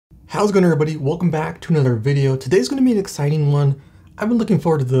How's it going, everybody? Welcome back to another video. Today's going to be an exciting one. I've been looking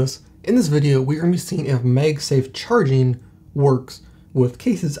forward to this. In this video, we're going to be seeing if MagSafe Charging works with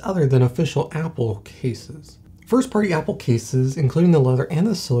cases other than official Apple cases. First-party Apple cases, including the leather and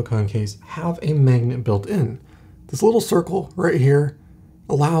the silicone case, have a magnet built in. This little circle right here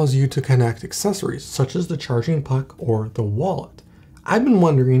allows you to connect accessories such as the charging puck or the wallet. I've been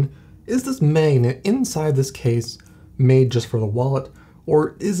wondering, is this magnet inside this case made just for the wallet?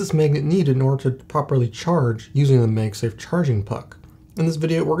 Or is this magnet needed in order to properly charge using the MagSafe charging puck? In this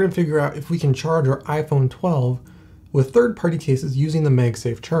video, we're going to figure out if we can charge our iPhone 12 with third-party cases using the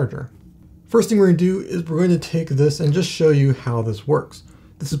MagSafe charger. First thing we're going to do is we're going to take this and just show you how this works.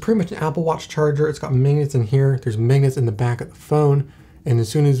 This is pretty much an Apple Watch charger. It's got magnets in here. There's magnets in the back of the phone. And as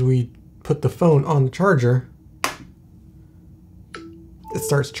soon as we put the phone on the charger, it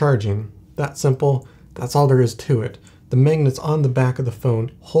starts charging. That simple. That's all there is to it. The magnets on the back of the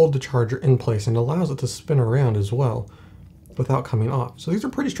phone hold the charger in place and allows it to spin around as well without coming off. So these are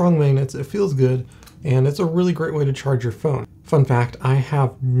pretty strong magnets, it feels good, and it's a really great way to charge your phone. Fun fact, I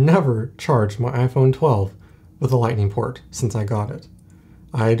have never charged my iPhone 12 with a lightning port since I got it.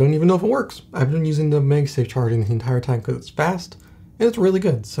 I don't even know if it works. I've been using the MagSafe charging the entire time because it's fast and it's really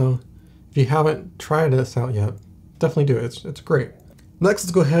good. So if you haven't tried this out yet, definitely do it, it's great. Next,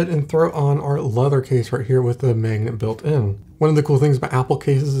 let's go ahead and throw on our leather case right here with the magnet built in. One of the cool things about Apple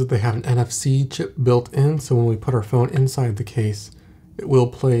cases is they have an NFC chip built in, so when we put our phone inside the case, it will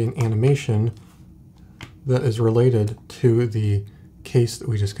play an animation that is related to the case that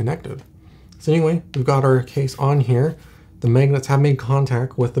we just connected. So anyway, we've got our case on here. The magnets have made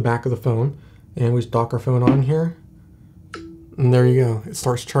contact with the back of the phone, and we just dock our phone on here, and there you go, it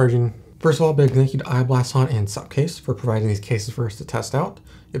starts charging. First of all, big thank you to iBlastOn and Supcase for providing these cases for us to test out.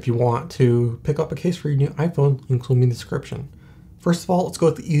 If you want to pick up a case for your new iPhone, include me in the description. First of all, let's go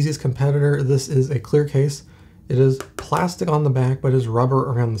with the easiest competitor. This is a clear case. It is plastic on the back, but is rubber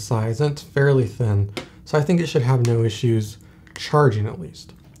around the sides, and it's fairly thin. So I think it should have no issues charging at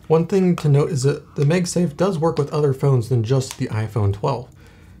least. One thing to note is that the MagSafe does work with other phones than just the iPhone 12.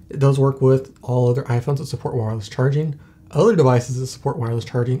 It does work with all other iPhones that support wireless charging, other devices that support wireless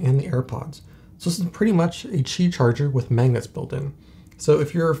charging, and the AirPods. So this is pretty much a Qi charger with magnets built in. So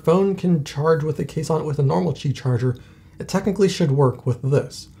if your phone can charge with a case on it with a normal Qi charger, it technically should work with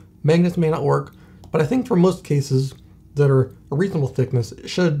this. Magnets may not work, but I think for most cases that are a reasonable thickness, it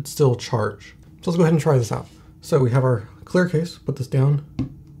should still charge. So let's go ahead and try this out. So we have our clear case, put this down,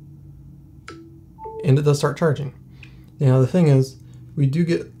 and it does start charging. Now the thing is, we do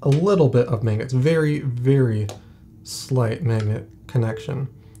get a little bit of magnets, very, very slight magnet connection.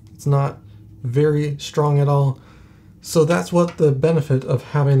 It's not very strong at all. So that's what the benefit of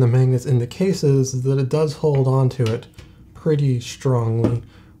having the magnets in the case is that it does hold on to it pretty strongly,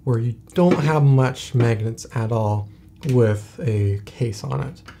 where you don't have much magnets at all with a case on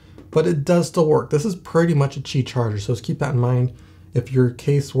it. But it does still work. This is pretty much a Qi charger, so just keep that in mind. If your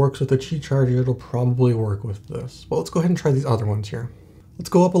case works with a Qi charger, it'll probably work with this. But let's go ahead and try these other ones here. Let's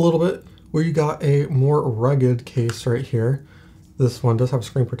go up a little bit. We got a more rugged case right here. This one does have a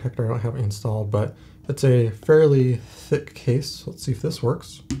screen protector. I don't have it installed, but it's a fairly thick case. Let's see if this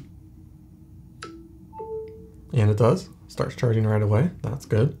works. And it does. Starts charging right away. That's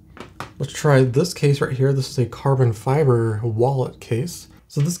good. Let's try this case right here. This is a carbon fiber wallet case.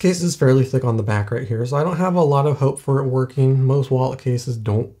 So this case is fairly thick on the back right here. So I don't have a lot of hope for it working. Most wallet cases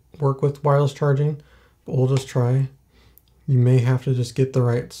don't work with wireless charging, but we'll just try. You may have to just get the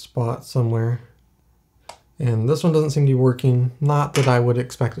right spot somewhere. And this one doesn't seem to be working. Not that I would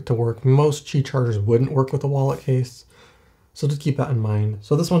expect it to work. Most Qi chargers wouldn't work with a wallet case. So just keep that in mind.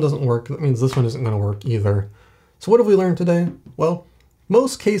 So this one doesn't work. That means this one isn't going to work either. So what have we learned today? Well,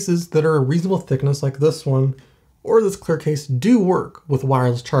 most cases that are a reasonable thickness like this one or this clear case do work with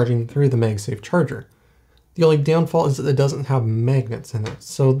wireless charging through the MagSafe charger. The only downfall is that it doesn't have magnets in it.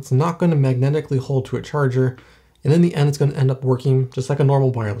 So it's not going to magnetically hold to a charger. And in the end, it's going to end up working just like a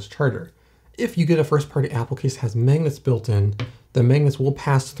normal wireless charger. If you get a first-party Apple case that has magnets built in, the magnets will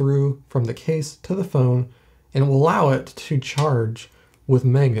pass through from the case to the phone and will allow it to charge with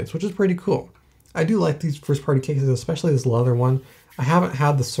magnets, which is pretty cool. I do like these first-party cases, especially this leather one. I haven't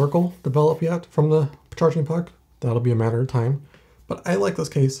had the circle develop yet from the charging puck. That'll be a matter of time. But I like this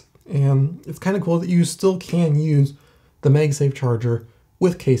case, and it's kind of cool that you still can use the MagSafe charger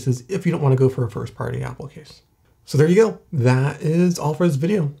with cases if you don't want to go for a first-party Apple case. So there you go. That is all for this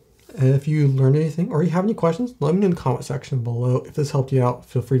video. If you learned anything or you have any questions, let me know in the comment section below. If this helped you out,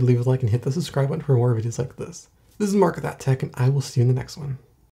 feel free to leave a like and hit the subscribe button for more videos like this. This is Mark of That Tech, and I will see you in the next one.